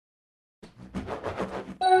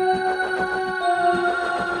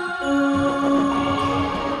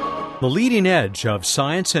The leading edge of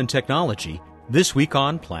science and technology, this week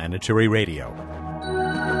on Planetary Radio.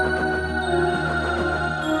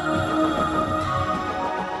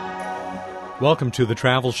 Welcome to the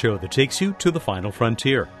travel show that takes you to the final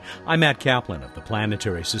frontier. I'm Matt Kaplan of the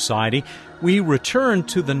Planetary Society. We return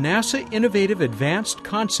to the NASA Innovative Advanced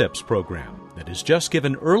Concepts Program that has just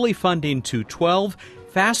given early funding to 12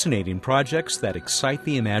 fascinating projects that excite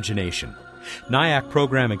the imagination. NIAC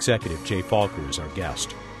Program Executive Jay Falker is our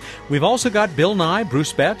guest. We've also got Bill Nye,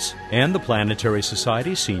 Bruce Betts, and the Planetary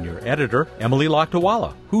Society Senior Editor, Emily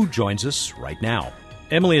Lakdawalla, who joins us right now.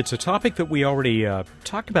 Emily, it's a topic that we already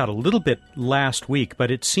talked about a little bit last week,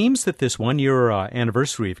 but it seems that this one-year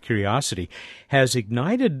anniversary of Curiosity has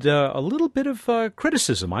ignited a little bit of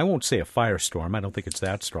criticism. I won't say a firestorm. I don't think it's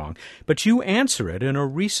that strong. But you answer it in a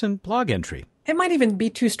recent blog entry. It might even be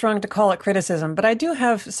too strong to call it criticism, but I do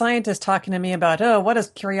have scientists talking to me about, what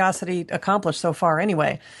has Curiosity accomplished so far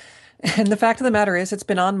anyway? And the fact of the matter is it's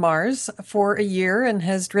been on Mars for a year and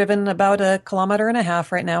has driven about 1.5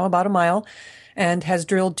 kilometers right now, about a mile, and has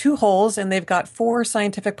drilled 2 holes, and they've got 4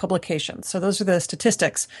 scientific publications. So those are the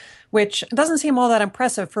statistics, which doesn't seem all that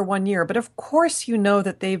impressive for 1 year. But of course, you know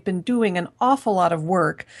that they've been doing an awful lot of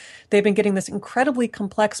work. They've been getting this incredibly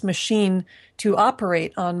complex machine to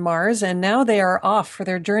operate on Mars, and now they are off for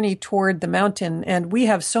their journey toward the mountain. And we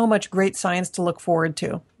have so much great science to look forward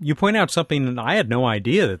to. You point out something, and I had no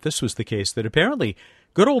idea that this was the case, that apparently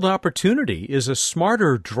good old Opportunity is a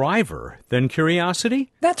smarter driver than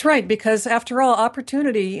Curiosity? That's right, because after all,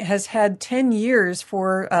 Opportunity has had 10 years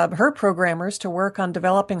for her programmers to work on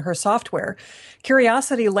developing her software.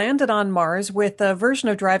 Curiosity landed on Mars with a version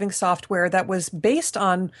of driving software that was based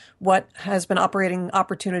on what has been operating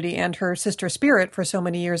Opportunity and her sister Spirit for so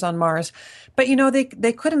many years on Mars. But,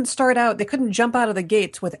 they couldn't start out, they couldn't jump out of the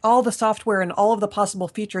gates with all the software and all of the possible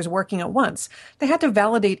features working at once. They had to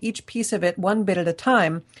validate each piece of it one bit at a time.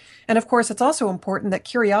 And of course, it's also important that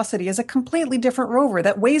Curiosity is a completely different rover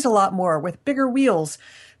that weighs a lot more, with bigger wheels,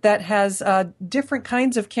 that has different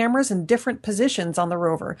kinds of cameras and different positions on the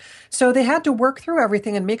rover. So they had to work through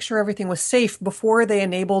everything and make sure everything was safe before they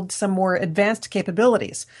enabled some more advanced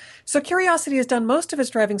capabilities. So Curiosity has done most of its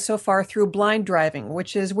driving so far through blind driving,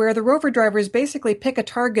 which is where the rover drivers basically pick a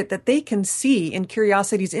target that they can see in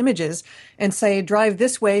Curiosity's images and say, drive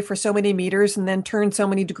this way for so many meters and then turn so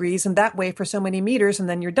many degrees, and that way for so many meters, and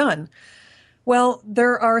then you're done. Well,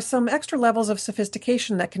 there are some extra levels of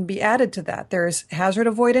sophistication that can be added to that. There's hazard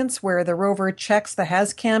avoidance, where the rover checks the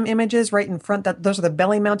HazCam images right in front. Those are the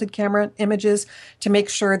belly-mounted camera images to make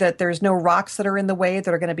sure that there's no rocks that are in the way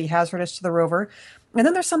that are going to be hazardous to the rover. And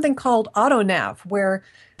then there's something called AutoNav, where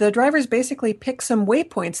the drivers basically pick some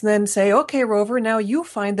waypoints and then say, okay, rover, now you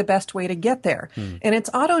find the best way to get there. And it's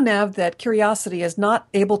AutoNav that Curiosity is not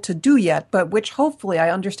able to do yet, but which hopefully, I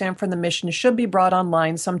understand from the mission, should be brought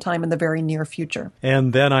online sometime in the very near future.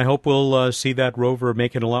 And then I hope we'll see that rover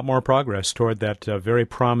making a lot more progress toward that very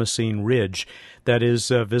promising ridge that is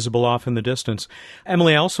visible off in the distance.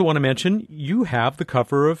 Emily, I also want to mention you have the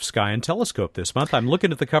cover of Sky and Telescope this month. I'm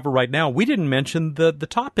looking at the cover right now. We didn't mention the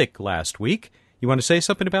topic last week. You want to say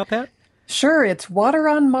something about that? Sure, it's water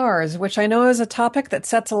on Mars, which I know is a topic that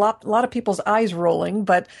sets a lot of people's eyes rolling.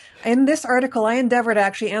 But in this article, I endeavor to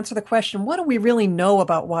actually answer the question, what do we really know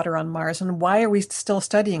about water on Mars and why are we still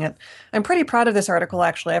studying it? I'm pretty proud of this article,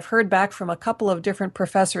 actually. I've heard back from a couple of different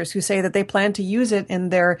professors who say that they plan to use it in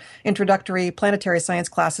their introductory planetary science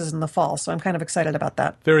classes in the fall. So I'm kind of excited about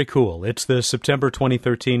that. Very cool. It's the September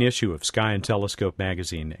 2013 issue of Sky and Telescope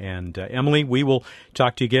magazine. And Emily, we will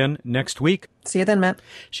talk to you again next week. See you then, Matt.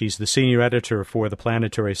 She's the senior editor for the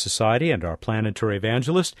Planetary Society and our planetary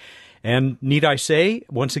evangelist. And need I say,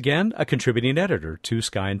 once again, a contributing editor to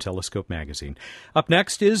Sky and Telescope magazine. Up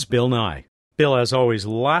next is Bill Nye. Bill, as always,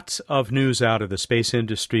 lots of news out of the space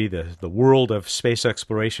industry, the world of space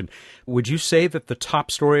exploration. Would you say that the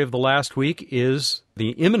top story of the last week is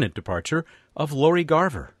the imminent departure of Lori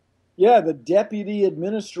Garver? Yeah, the deputy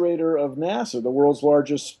administrator of NASA, the world's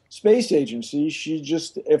largest space agency. She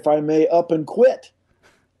just, if I may, up and quit.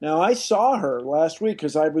 Now, I saw her last week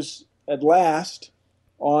because I was at last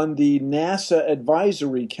on the NASA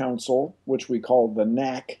Advisory Council, which we call the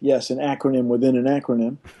NAC. Yes, an acronym within an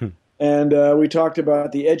acronym. And we talked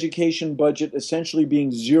about the education budget essentially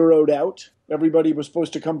being zeroed out. Everybody was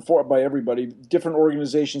supposed to come forward, by everybody, different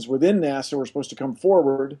organizations within NASA were supposed to come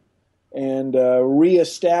forward and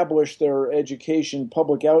reestablish their education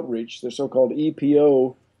public outreach, their so-called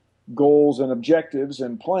EPO goals and objectives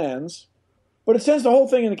and plans. But it sends the whole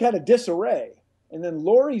thing in a kind of disarray. And then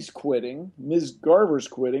Lori's quitting, Ms. Garver's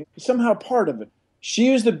quitting, is somehow part of it.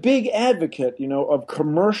 She is the big advocate, of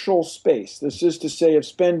commercial space. This is to say of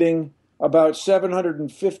spending about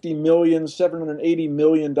 $780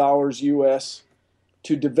 million US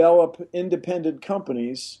to develop independent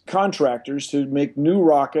companies, contractors, to make new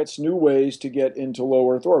rockets, new ways to get into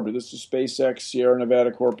low Earth orbit. This is SpaceX, Sierra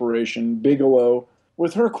Nevada Corporation, Bigelow.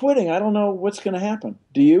 With her quitting, I don't know what's going to happen.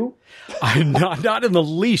 Do you? I'm not in the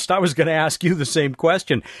least. I was going to ask you the same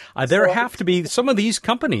question. Some of these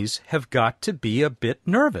companies have got to be a bit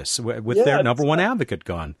nervous with their number one advocate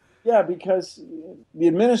gone. Yeah, because the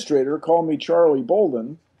administrator called me Charlie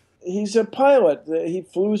Bolden. He's a pilot. He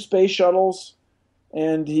flew space shuttles.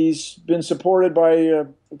 And he's been supported by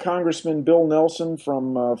Congressman Bill Nelson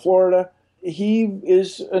from Florida. He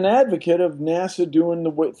is an advocate of NASA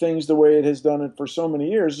doing things the way it has done it for so many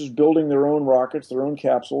years, is building their own rockets, their own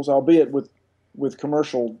capsules, albeit with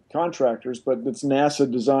commercial contractors, but it's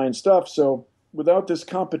NASA-designed stuff. So without this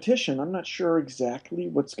competition, I'm not sure exactly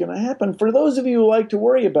what's going to happen. For those of you who like to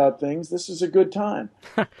worry about things, this is a good time.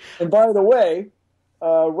 And by the way,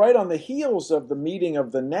 right on the heels of the meeting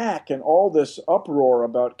of the NAC and all this uproar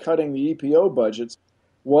about cutting the EPO budgets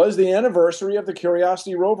was the anniversary of the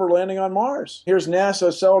Curiosity rover landing on Mars. Here's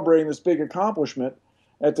NASA celebrating this big accomplishment.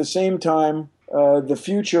 At the same time, the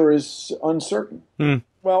future is uncertain.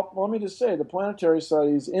 Well, let me just say, the Planetary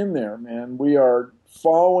Society is in there, man. We are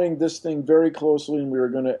following this thing very closely, and we are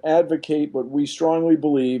going to advocate what we strongly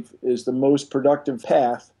believe is the most productive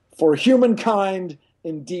path for humankind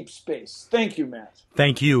in deep space. Thank you, Matt.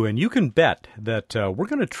 Thank you. And you can bet that we're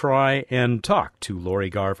going to try and talk to Lori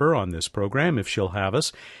Garver on this program if she'll have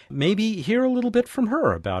us. Maybe hear a little bit from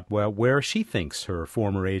her about where she thinks her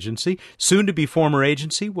former agency, soon-to-be former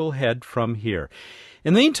agency, will head from here.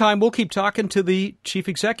 In the meantime, we'll keep talking to the chief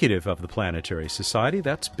executive of the Planetary Society.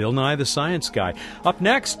 That's Bill Nye, the Science Guy. Up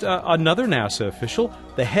next, another NASA official,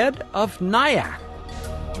 the head of NIAC.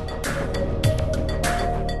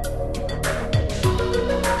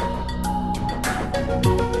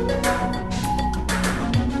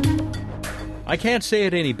 I can't say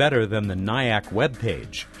it any better than the NIAC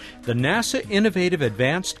webpage. The NASA Innovative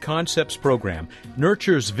Advanced Concepts Program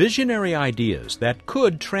nurtures visionary ideas that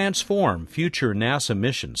could transform future NASA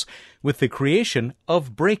missions with the creation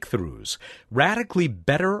of breakthroughs, radically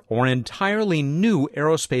better or entirely new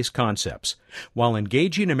aerospace concepts, while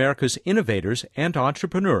engaging America's innovators and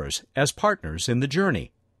entrepreneurs as partners in the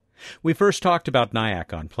journey. We first talked about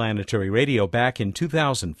NIAC on Planetary Radio back in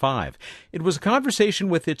 2005. It was a conversation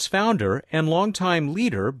with its founder and longtime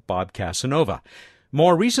leader, Bob Casanova.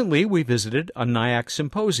 More recently, we visited a NIAC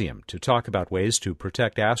symposium to talk about ways to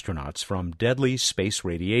protect astronauts from deadly space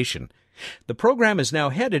radiation. The program is now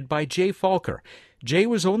headed by Jay Falker. Jay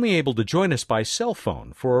was only able to join us by cell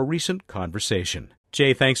phone for a recent conversation.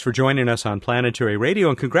 Jay, thanks for joining us on Planetary Radio,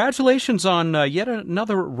 and congratulations on yet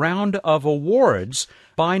another round of awards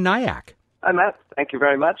by NIAC. Hi, Matt. Thank you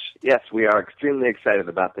very much. Yes, we are extremely excited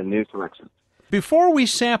about the new selection. Before we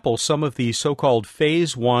sample some of the so-called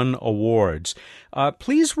Phase 1 awards,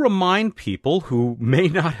 please remind people who may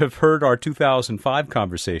not have heard our 2005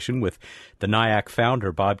 conversation with the NIAC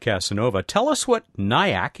founder, Bob Casanova. Tell us what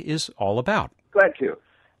NIAC is all about. Glad to.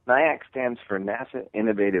 NIAC stands for NASA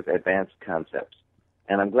Innovative Advanced Concepts.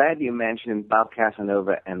 And I'm glad you mentioned Bob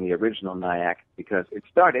Casanova and the original NIAC because it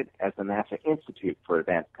started as the NASA Institute for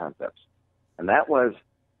Advanced Concepts. And that was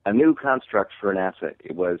a new construct for NASA.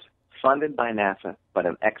 It was funded by NASA, but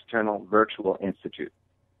an external virtual institute.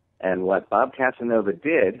 And what Bob Casanova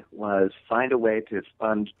did was find a way to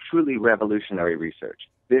fund truly revolutionary research,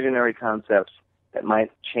 visionary concepts that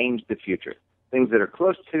might change the future, things that are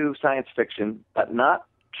close to science fiction, but not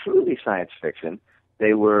truly science fiction.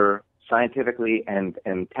 They were scientifically and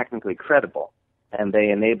technically credible, and they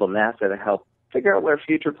enable NASA to help figure out where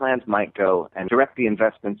future plans might go and direct the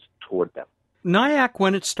investments toward them. NIAC,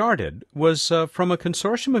 when it started, was from a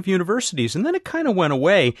consortium of universities, and then it kind of went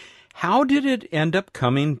away. How did it end up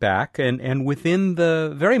coming back and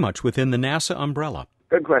very much within the NASA umbrella?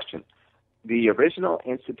 Good question. The original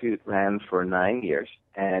institute ran for 9 years,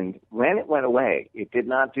 and when it went away, it did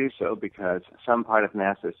not do so because some part of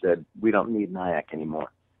NASA said, we don't need NIAC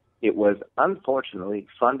anymore. It was unfortunately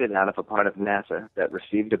funded out of a part of NASA that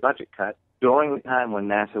received a budget cut during the time when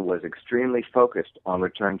NASA was extremely focused on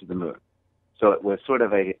return to the moon. So it was sort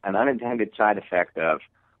of an unintended side effect of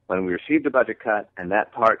when we received a budget cut and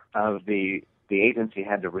that part of the agency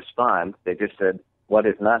had to respond, they just said, what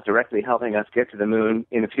is not directly helping us get to the moon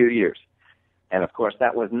in a few years? And of course,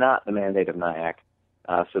 that was not the mandate of NIAC,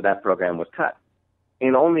 so that program was cut.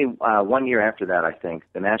 In only 1 year after that, I think,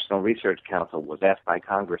 the National Research Council was asked by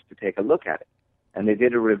Congress to take a look at it. And they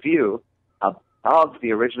did a review of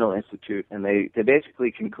the original institute, and they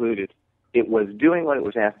basically concluded it was doing what it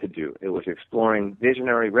was asked to do. It was exploring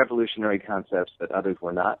visionary, revolutionary concepts that others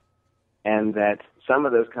were not, and that some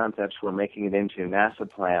of those concepts were making it into NASA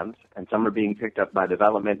plans, and some are being picked up by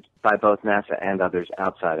development by both NASA and others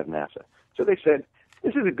outside of NASA. So they said,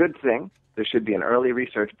 this is a good thing. There should be an early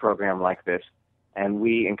research program like this, and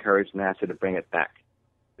we encouraged NASA to bring it back.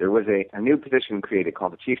 There was a new position created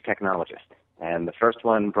called the Chief Technologist, and the first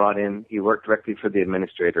one brought in, he worked directly for the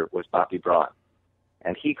administrator, was Bobby Braun.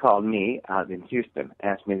 And he called me out in Houston,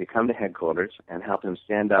 asked me to come to headquarters and help him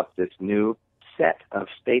stand up this new set of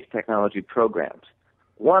space technology programs,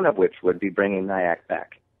 one of which would be bringing NIAC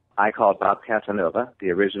back. I called Bob Casanova, the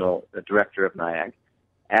original director of NIAC,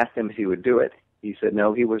 asked him if he would do it. He said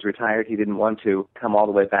no, he was retired. He didn't want to come all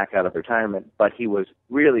the way back out of retirement, but he was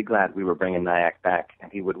really glad we were bringing NIAC back,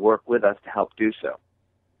 and he would work with us to help do so.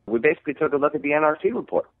 We basically took a look at the NRC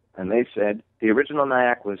report, and they said the original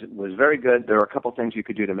NIAC was very good. There are a couple things you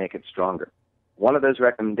could do to make it stronger. One of those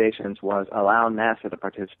recommendations was allow NASA to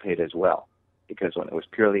participate as well, because when it was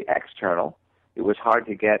purely external, it was hard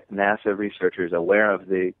to get NASA researchers aware of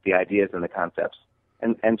the ideas and the concepts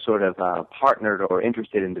and sort of partnered or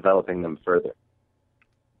interested in developing them further.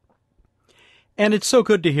 And it's so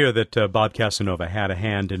good to hear that Bob Casanova had a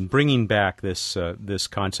hand in bringing back this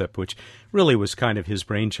concept, which really was kind of his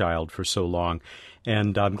brainchild for so long.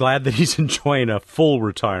 And I'm glad that he's enjoying a full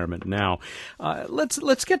retirement now.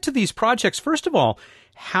 Let's get to these projects. First of all,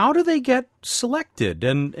 how do they get selected,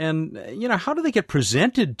 and how do they get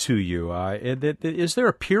presented to you? Is there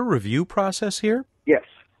a peer review process here? Yes.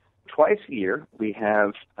 Twice a year, we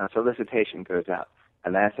have a solicitation goes out, a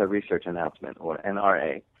NASA research announcement, or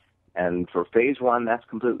NRA. And for phase one, that's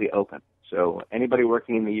completely open. So anybody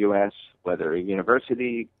working in the U.S., whether a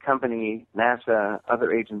university, company, NASA,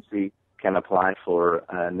 other agency, can apply for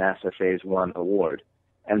a NASA phase one award.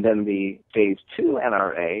 And then the phase two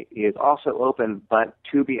NRA is also open, but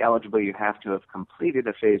to be eligible, you have to have completed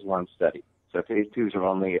a phase one study. So phase twos are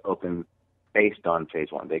only open based on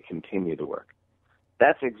phase one. They continue to work.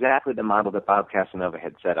 That's exactly the model that Bob Casanova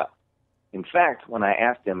had set up. In fact, when I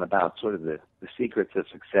asked him about sort of the secrets of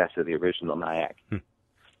success of the original NIAC,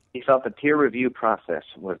 he felt the peer review process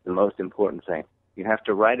was the most important thing. You have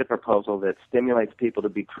to write a proposal that stimulates people to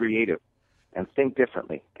be creative and think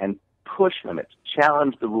differently and push limits,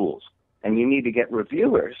 challenge the rules. And you need to get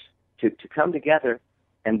reviewers to come together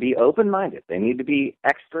and be open-minded. They need to be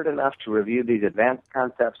expert enough to review these advanced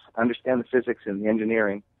concepts, understand the physics and the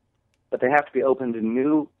engineering, but they have to be open to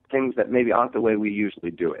new things that maybe aren't the way we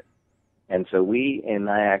usually do it. And so we in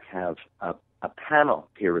NIAC have a panel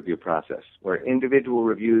peer review process where individual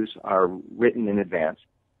reviews are written in advance.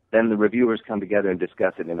 Then the reviewers come together and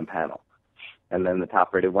discuss it in a panel. And then the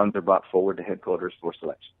top-rated ones are brought forward to headquarters for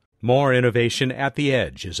selection. More Innovation at the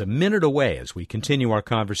Edge is a minute away as we continue our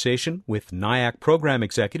conversation with NIAC Program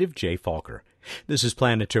Executive Jay Falker. This is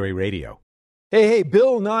Planetary Radio. Hey,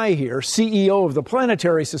 Bill Nye here, CEO of the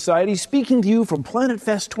Planetary Society, speaking to you from Planet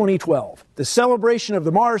Fest 2012, the celebration of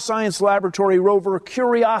the Mars Science Laboratory rover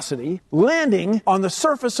Curiosity landing on the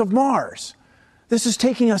surface of Mars. This is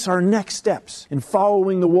taking us our next steps in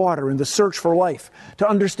following the water in the search for life to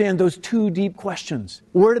understand those two deep questions.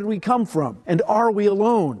 Where did we come from? And are we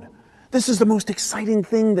alone? This is the most exciting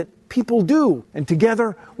thing that people do. And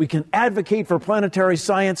together we can advocate for planetary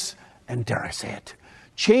science and, dare I say it,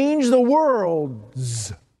 change the world.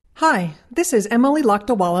 Hi, this is Emily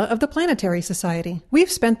Lakdawala of the Planetary Society.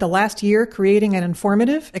 We've spent the last year creating an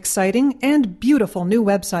informative, exciting, and beautiful new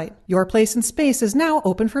website. Your Place in Space is now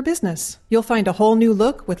open for business. You'll find a whole new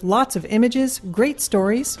look with lots of images, great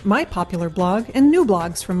stories, my popular blog, and new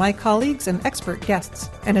blogs from my colleagues and expert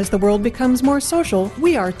guests. And as the world becomes more social,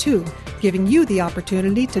 we are too, giving you the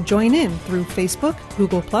opportunity to join in through Facebook,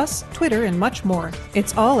 Google+, Twitter, and much more.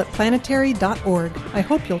 It's all at planetary.org. I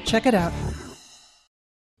hope you'll check it out.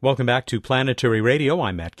 Welcome back to Planetary Radio.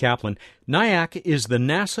 I'm Matt Kaplan. NIAC is the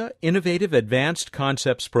NASA Innovative Advanced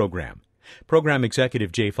Concepts Program. Program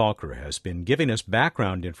Executive Jay Falker has been giving us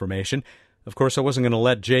background information. Of course, I wasn't going to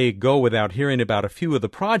let Jay go without hearing about a few of the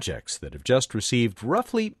projects that have just received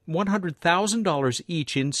roughly $100,000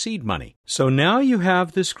 each in seed money. So now you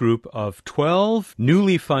have this group of 12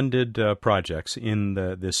 newly funded projects in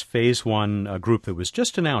this Phase 1 group that was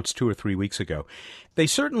just announced 2 or 3 weeks ago. They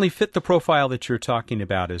certainly fit the profile that you're talking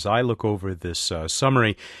about as I look over this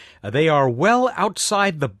summary. They are well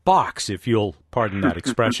outside the box, if you'll pardon that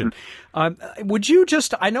expression. Would you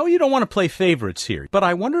just, I know you don't want to play favorites here, but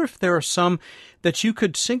I wonder if there are some that you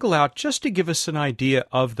could single out just to give us an idea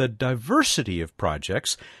of the diversity of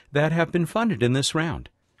projects that have been funded in this round.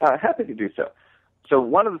 Happy to do so. So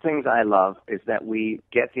one of the things I love is that we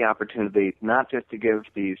get the opportunity not just to give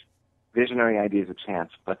these visionary ideas a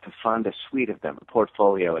chance, but to fund a suite of them, a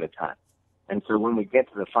portfolio at a time. And so when we get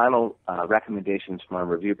to the final recommendations from our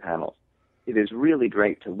review panels, it is really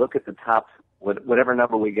great to look at the top, whatever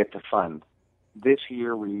number we get to fund. This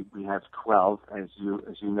year we have 12, as you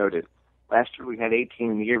noted. Last year we had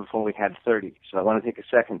 18, and the year before we had 30. So I want to take a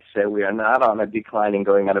second to say we are not on a declining,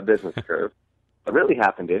 going out of business curve. What really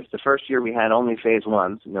happened is the first year we had only phase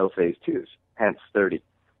 1s, no phase 2s, hence 30.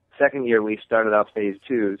 Second year we started out phase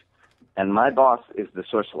 2s, and my boss is the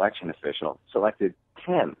source selection official, selected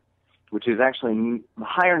 10, which is actually a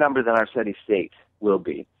higher number than our steady state will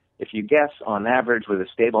be. If you guess, on average, with a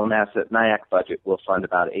stable NASA NIAC budget, we'll fund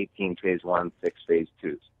about 18 phase 1, 6 phase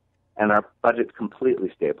 2s. And our budget's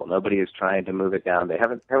completely stable. Nobody is trying to move it down. They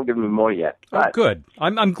haven't given me more yet. Oh, good.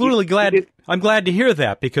 I'm really glad. I'm glad to hear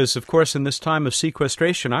that because, of course, in this time of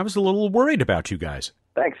sequestration, I was a little worried about you guys.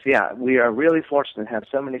 Thanks. Yeah, we are really fortunate to have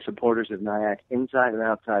so many supporters of NIAC inside and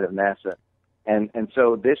outside of NASA. And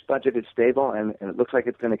so this budget is stable, and it looks like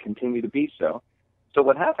it's going to continue to be so. So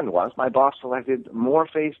what happened was my boss selected more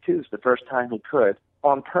phase 2s the first time he could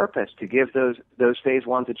on purpose to give those phase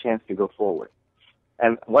 1s a chance to go forward.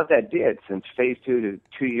 And what that did, since phase 2 to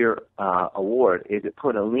 2-year award, is it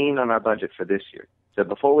put a lien on our budget for this year. So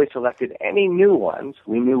before we selected any new ones,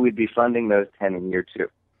 we knew we'd be funding those 10 in year 2.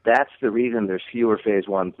 That's the reason there's fewer phase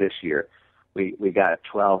 1s this year. We got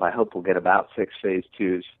 12. I hope we'll get about 6 phase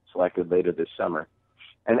 2s selected later this summer.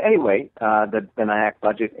 And anyway, the NIAC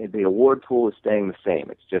budget, the award pool is staying the same.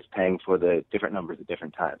 It's just paying for the different numbers at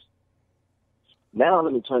different times. Now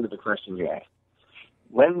let me turn to the question you asked.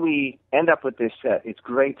 When we end up with this set, it's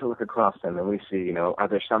great to look across them and we see, are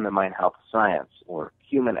there some that might help science or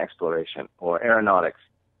human exploration or aeronautics?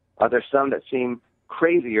 Are there some that seem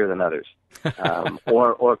crazier than others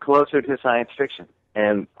or closer to science fiction?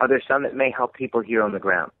 And are there some that may help people here on the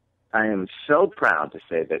ground? I am so proud to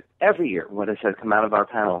say that every year what has come out of our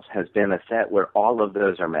panels has been a set where all of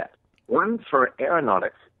those are met. One for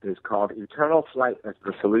aeronautics is called Eternal Flight as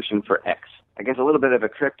the Solution for X. I guess a little bit of a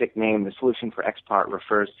cryptic name. The solution for X part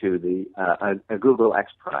refers to a Google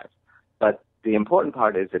X Prize. But the important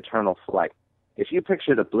part is eternal flight. If you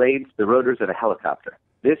picture the blades, the rotors of a helicopter,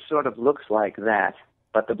 this sort of looks like that,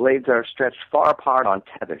 but the blades are stretched far apart on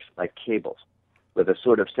tethers, like cables, with a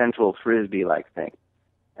sort of central frisbee-like thing.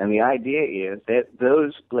 And the idea is that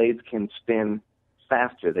those blades can spin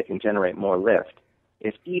faster. They can generate more lift.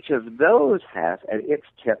 If each of those has at its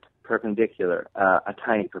tip perpendicular a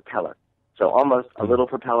tiny propeller, so almost a little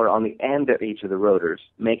propeller on the end of each of the rotors,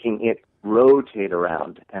 making it rotate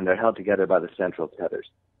around, and they're held together by the central tethers.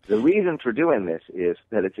 The reason for doing this is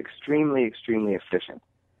that it's extremely, extremely efficient.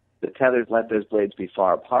 The tethers let those blades be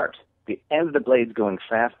far apart. The end of the blade's going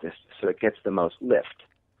fastest, so it gets the most lift.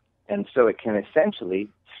 And so it can essentially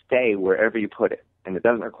stay wherever you put it, and it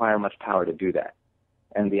doesn't require much power to do that.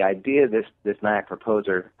 And the idea this NIAC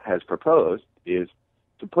proposer has proposed is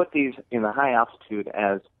to put these in a high altitude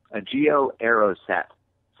as a geo-aerosat,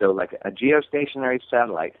 so like a geostationary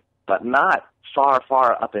satellite, but not far,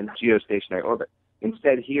 far up in geostationary orbit.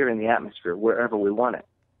 Instead, here in the atmosphere, wherever we want it.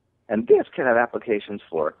 And this can have applications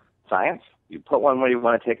for science. You put one where you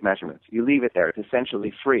want to take measurements. You leave it there. It's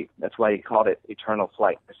essentially free. That's why he called it eternal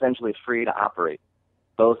flight, essentially free to operate.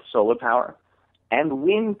 Both solar power and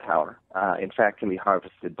wind power, in fact, can be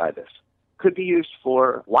harvested by this. Could be used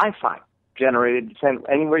for Wi-Fi, generated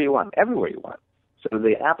anywhere you want, everywhere you want. So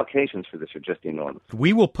the applications for this are just enormous.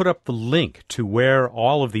 We will put up the link to where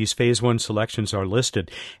all of these Phase 1 selections are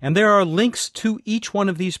listed. And there are links to each one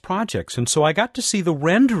of these projects. And so I got to see the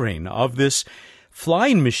rendering of this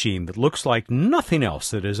flying machine that looks like nothing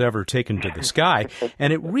else that has ever taken to the sky.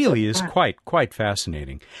 And it really is quite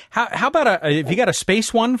fascinating. How about have you got a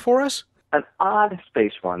space one for us? An odd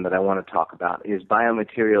space one that I want to talk about is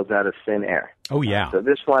biomaterials out of thin air. Oh, yeah. So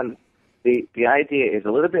this one, the idea is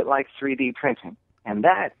a little bit like 3D printing. And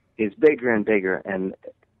that is bigger and bigger, and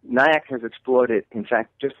NIAC has explored it, in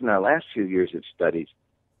fact, just in our last few years of studies,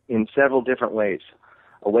 in several different ways.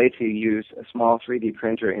 A way to use a small 3D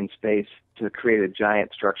printer in space to create a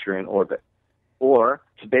giant structure in orbit, or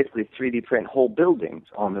to basically 3D print whole buildings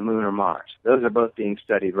on the Moon or Mars. Those are both being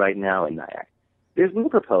studied right now in NIAC. This new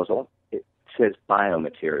proposal, it says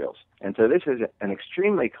biomaterials. And so this is an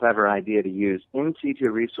extremely clever idea to use in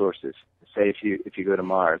situ resources. Say if you go to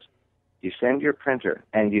Mars, you send your printer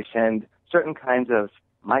and you send certain kinds of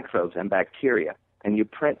microbes and bacteria, and you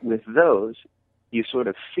print with those. You sort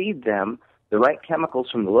of feed them the right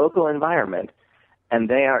chemicals from the local environment, and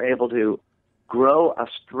they are able to grow a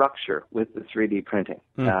structure with the 3D printing.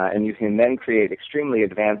 And you can then create extremely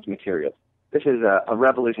advanced materials. This is a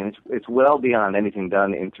revolution. It's well beyond anything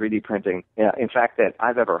done in 3D printing, in fact, that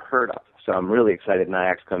I've ever heard of. So I'm really excited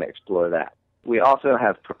NIAC's going to explore that. We also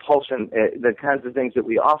have propulsion. The kinds of things that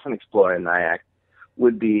we often explore in NIAC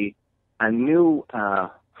would be a new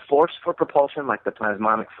force for propulsion, like the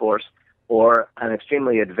plasmonic force, or an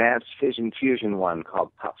extremely advanced fission-fusion one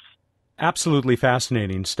called PUFs. Absolutely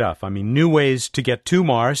fascinating stuff. I mean, new ways to get to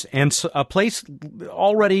Mars and a place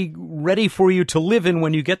already ready for you to live in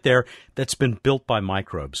when you get there that's been built by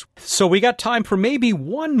microbes. So we got time for maybe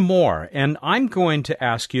one more, and I'm going to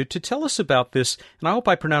ask you to tell us about this, and I hope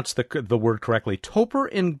I pronounced the word correctly,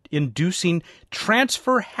 Toper-inducing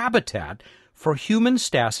transfer habitat for human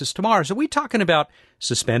stasis to Mars. Are we talking about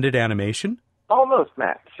suspended animation? Almost,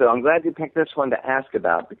 Matt. So I'm glad you picked this one to ask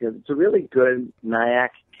about because it's a really good NIAC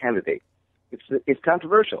candidate. It's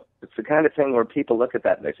controversial. It's the kind of thing where people look at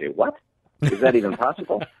that and they say, what? Is that even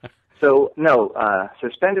possible? So, no,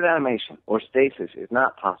 suspended animation or stasis is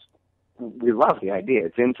not possible. We love the idea.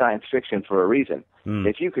 It's in science fiction for a reason.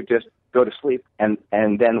 If you could just go to sleep and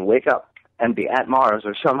then wake up and be at Mars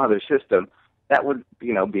or some other system, that would,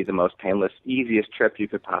 be the most painless, easiest trip you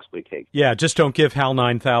could possibly take. Yeah, just don't give HAL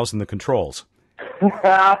 9000 the controls.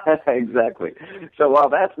 Exactly. So while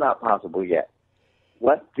that's not possible yet,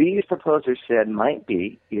 what these proposers said might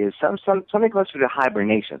be is something closer to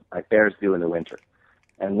hibernation, like bears do in the winter.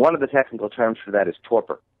 And one of the technical terms for that is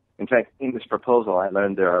torpor. In fact, in this proposal, I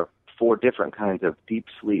learned there are 4 different kinds of deep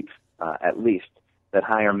sleep, at least, that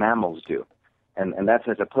higher mammals do. And that's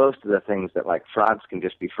as opposed to the things that, like frogs, can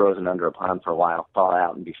just be frozen under a pond for a while, thaw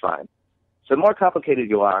out, and be fine. So the more complicated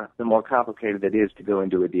you are, the more complicated it is to go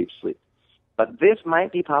into a deep sleep. But this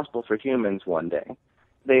might be possible for humans one day.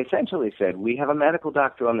 They essentially said, we have a medical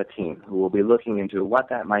doctor on the team who will be looking into what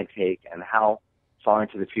that might take and how far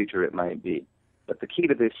into the future it might be. But the key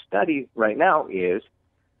to this study right now is,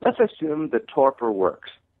 let's assume the torpor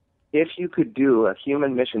works. If you could do a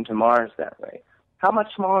human mission to Mars that way, how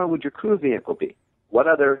much smaller would your crew vehicle be? What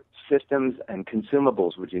other systems and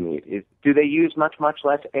consumables would you need? Do they use much, much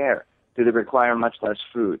less air? Do they require much less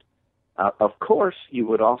food? Of course, you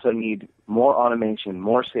would also need more automation,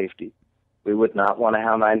 more safety. We would not want a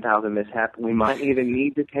HAL 9000 mishap. We might even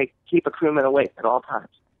need to keep a crewman awake at all times.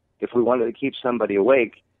 If we wanted to keep somebody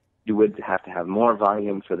awake, you would have to have more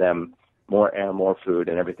volume for them, more air, more food,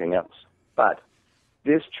 and everything else. But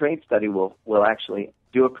this trade study will actually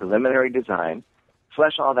do a preliminary design,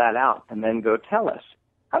 flesh all that out, and then go tell us,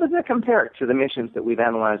 how does that compare to the missions that we've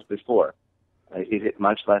analyzed before? Is it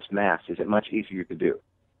much less mass? Is it much easier to do?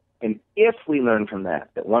 And if we learn from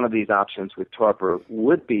that one of these options with torpor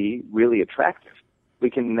would be really attractive,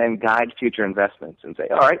 we can then guide future investments and say,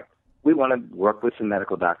 all right, we want to work with some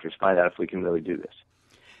medical doctors, find out if we can really do this.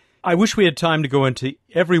 I wish we had time to go into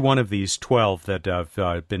every one of these 12 that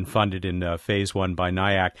have been funded in Phase 1 by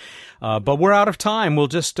NIAC, but we're out of time. We'll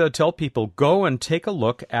just tell people, go and take a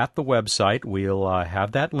look at the website. We'll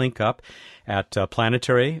have that link up at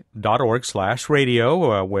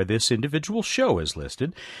planetary.org/radio, where this individual show is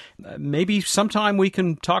listed. Maybe sometime we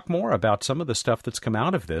can talk more about some of the stuff that's come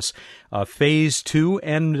out of this. Phase 2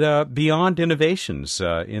 and beyond innovations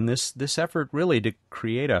in this effort really to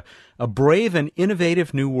create a brave and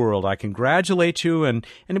innovative new world. I congratulate you, and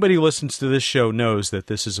anybody who listens to this show knows that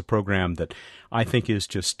this is a program that I think is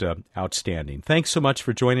just outstanding. Thanks so much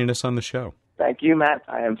for joining us on the show. Thank you, Matt.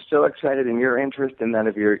 I am so excited in your interest and that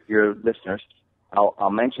of your listeners.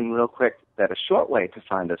 I'll mention real quick that a short way to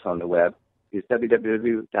find us on the web is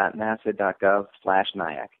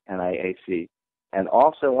www.nasa.gov/NIAC, NIAC. And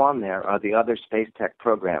also on there are the other space tech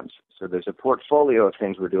programs. So there's a portfolio of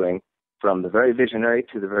things we're doing from the very visionary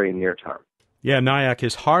to the very near term. Yeah, NIAC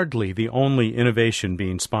is hardly the only innovation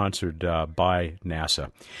being sponsored by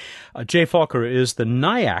NASA. Jay Falker is the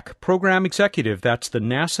NIAC Program Executive. That's the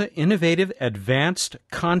NASA Innovative Advanced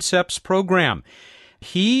Concepts Program.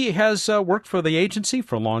 He has worked for the agency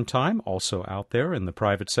for a long time, also out there in the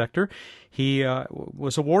private sector. He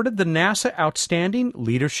was awarded the NASA Outstanding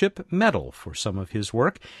Leadership Medal for some of his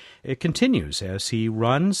work. It continues as he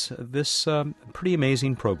runs this pretty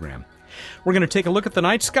amazing program. We're going to take a look at the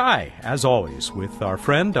night sky, as always, with our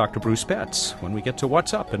friend Dr. Bruce Betts when we get to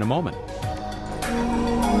What's Up in a moment.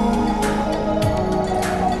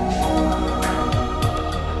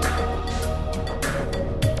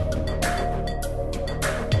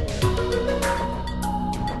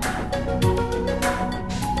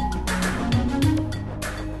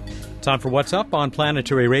 Time for What's Up on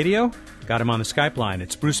Planetary Radio. Got him on the Skype line.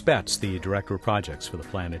 It's Bruce Betts, the Director of Projects for the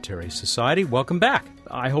Planetary Society. Welcome back.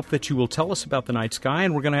 I hope that you will tell us about the night sky,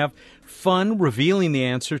 and we're going to have fun revealing the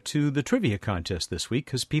answer to the trivia contest this week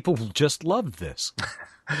because people just loved this.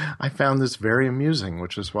 I found this very amusing,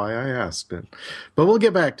 which is why I asked it. But we'll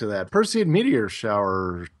get back to that. Perseid meteor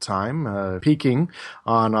shower time, peaking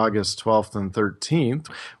on August 12th and 13th.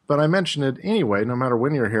 But I mention it anyway, no matter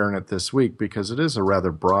when you're hearing it this week, because it is a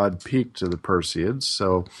rather broad peak to the Perseids.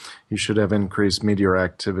 So you should have increased meteor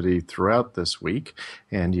activity throughout this week.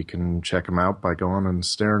 And you can check them out by going and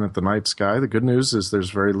staring at the night sky. The good news is there's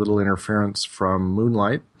very little interference from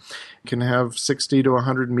moonlight. You can have 60 to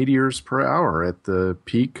 100 meteors per hour at the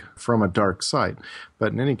peak from a dark site.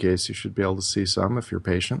 But in any case, you should be able to see some if you're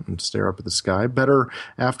patient and stare up at the sky. Better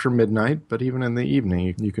after midnight, but even in the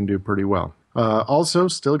evening, you can do pretty well. Also,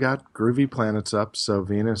 still got groovy planets up, so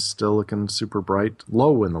Venus still looking super bright,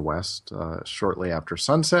 low in the west, shortly after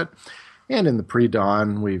sunset. And in the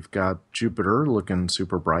pre-dawn, we've got Jupiter looking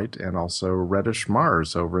super bright, and also reddish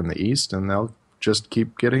Mars over in the east, and they'll just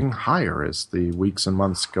keep getting higher as the weeks and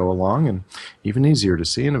months go along, and even easier to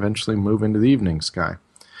see, and eventually move into the evening sky.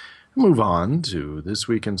 Move on to This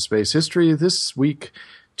Week in Space History. This week,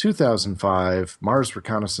 2005, Mars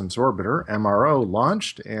Reconnaissance Orbiter, MRO,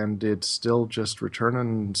 launched, and it's still just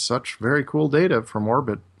returning such very cool data from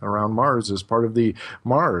orbit around Mars as part of the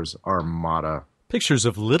Mars Armada. Pictures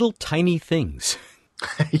of little tiny things.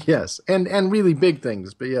 Yes, and really big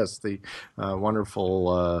things. But yes, the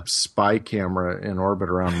wonderful spy camera in orbit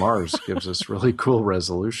around Mars gives us really cool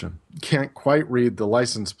resolution. Can't quite read the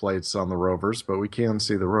license plates on the rovers, but we can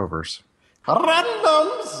see the rovers. Random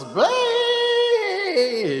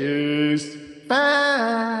Space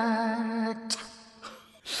Fact.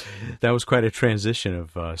 That was quite a transition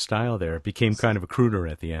of style there. It became kind of a crooner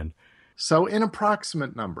at the end. So in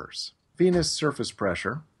approximate numbers, Venus surface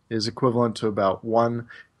pressure is equivalent to about 1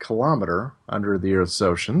 kilometer under the Earth's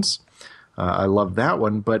oceans. I love that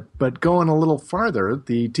one, but going a little farther,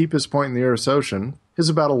 the deepest point in the Earth's ocean is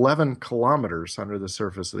about 11 kilometers under the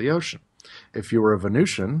surface of the ocean. If you were a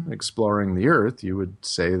Venusian exploring the Earth, you would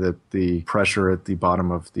say that the pressure at the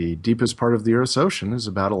bottom of the deepest part of the Earth's ocean is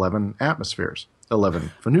about 11 atmospheres.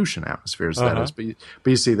 11 Venusian atmospheres, that is. But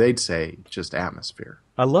you see, they'd say just atmosphere.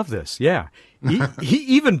 I love this, yeah.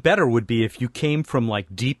 Even better would be if you came from,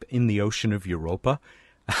 like, deep in the ocean of Europa.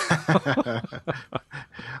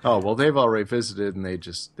 Oh, well, they've already visited, and they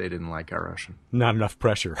didn't like our ocean. Not enough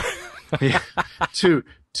pressure. Yeah. Too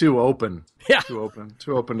open. Yeah. Too open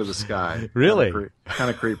to the sky. Really? Kind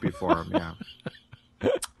of creepy for them, yeah.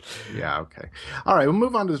 Yeah, okay. All right, we'll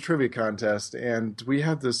move on to the trivia contest, and we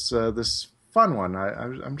had this fun one.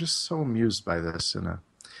 I'm just so amused by this in a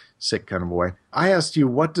sick kind of a way. I asked you,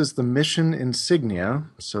 what does the mission insignia,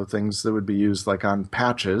 so things that would be used like on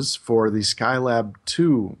patches for the Skylab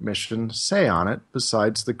 2 mission, say on it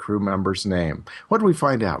besides the crew member's name? What did we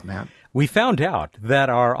find out, Matt? We found out that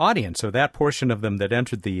our audience, or that portion of them that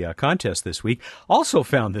entered the contest this week, also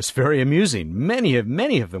found this very amusing. Many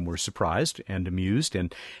of them were surprised and amused,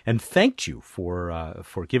 and thanked you for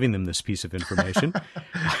giving them this piece of information.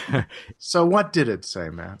 So what did it say,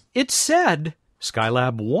 Matt? It said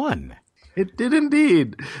Skylab 1. It did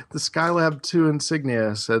indeed. The Skylab 2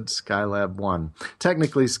 insignia said Skylab 1.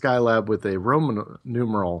 Technically Skylab with a Roman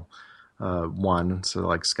numeral 1, so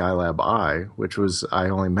like Skylab I, which was I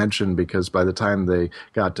only mentioned because by the time they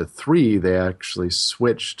got to 3, they actually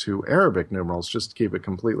switched to Arabic numerals just to keep it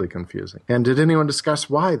completely confusing. And did anyone discuss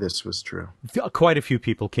why this was true? Quite a few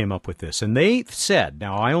people came up with this, and they said,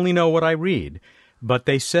 now I only know what I read, but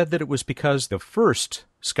they said that it was because the first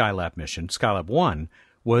Skylab mission, Skylab 1,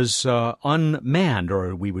 was unmanned,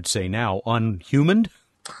 or we would say now unhumaned.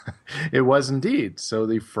 It was indeed. So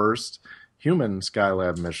the first human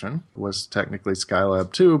Skylab mission was technically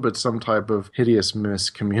Skylab 2, but some type of hideous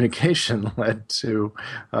miscommunication led to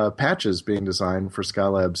patches being designed for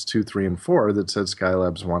Skylabs 2, 3, and 4 that said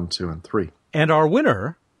Skylabs 1, 2, and 3. And our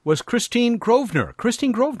winner was Christine Grosvenor.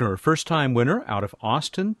 Christine Grosvenor, first-time winner out of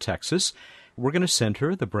Austin, Texas. We're going to send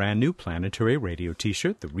her the brand new Planetary Radio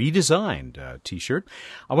T-shirt, the redesigned T-shirt.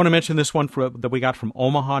 I want to mention this one that we got from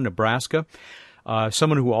Omaha, Nebraska.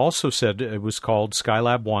 Someone who also said it was called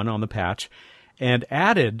Skylab 1 on the patch, and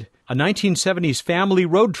added a 1970s family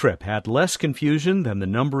road trip had less confusion than the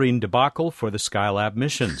numbering debacle for the Skylab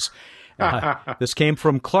missions. This came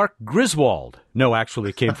from Clark Griswold. No, actually,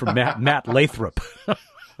 it came from Matt Lathrop.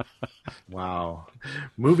 Wow.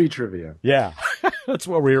 Movie trivia. Yeah, that's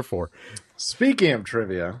what we're here for. Speaking of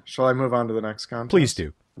trivia, shall I move on to the next contest? Please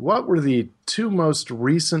do. What were the 2 most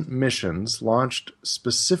recent missions launched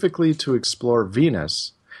specifically to explore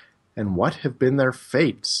Venus, and what have been their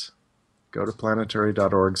fates? Go to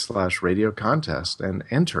planetary.org/radio contest and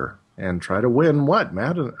enter and try to win what,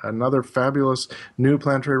 Matt? Another fabulous new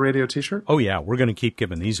Planetary Radio t-shirt? Oh, yeah. We're going to keep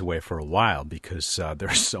giving these away for a while because there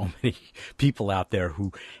are so many people out there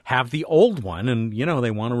who have the old one and,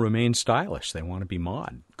 they want to remain stylish. They want to be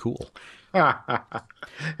mod. Cool.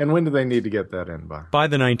 And when do they need to get that in by? By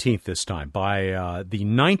the 19th this time. By the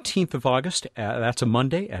 19th of August, that's a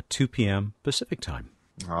Monday at 2 p.m. Pacific time.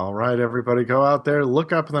 All right, everybody, go out there,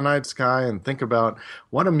 look up in the night sky, and think about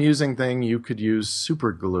what amusing thing you could use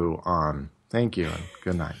super glue on. Thank you, and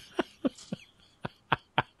good night.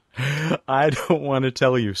 I don't want to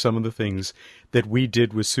tell you some of the things that we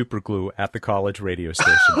did with super glue at the college radio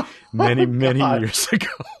station many years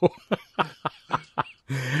ago.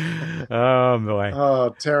 Oh, boy.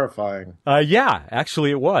 Oh, terrifying. Yeah,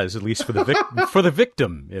 actually it was, at least for the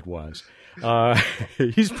victim it was.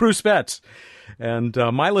 He's Bruce Betts. And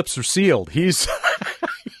my lips are sealed. He's...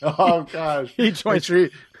 Oh, gosh. He joins...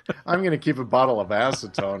 I'm going to keep a bottle of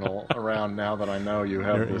acetone around now that I know you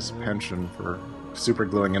have this penchant for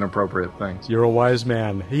supergluing inappropriate things. You're a wise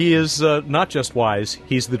man. He is not just wise.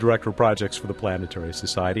 He's the Director of Projects for the Planetary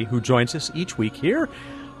Society, who joins us each week here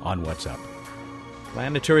on What's Up.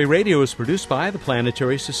 Planetary Radio is produced by the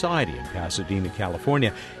Planetary Society in Pasadena,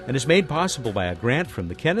 California, and is made possible by a grant from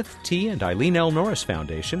the Kenneth T. and Eileen L. Norris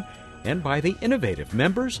Foundation and by the innovative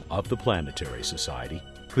members of the Planetary Society.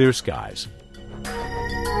 Clear skies.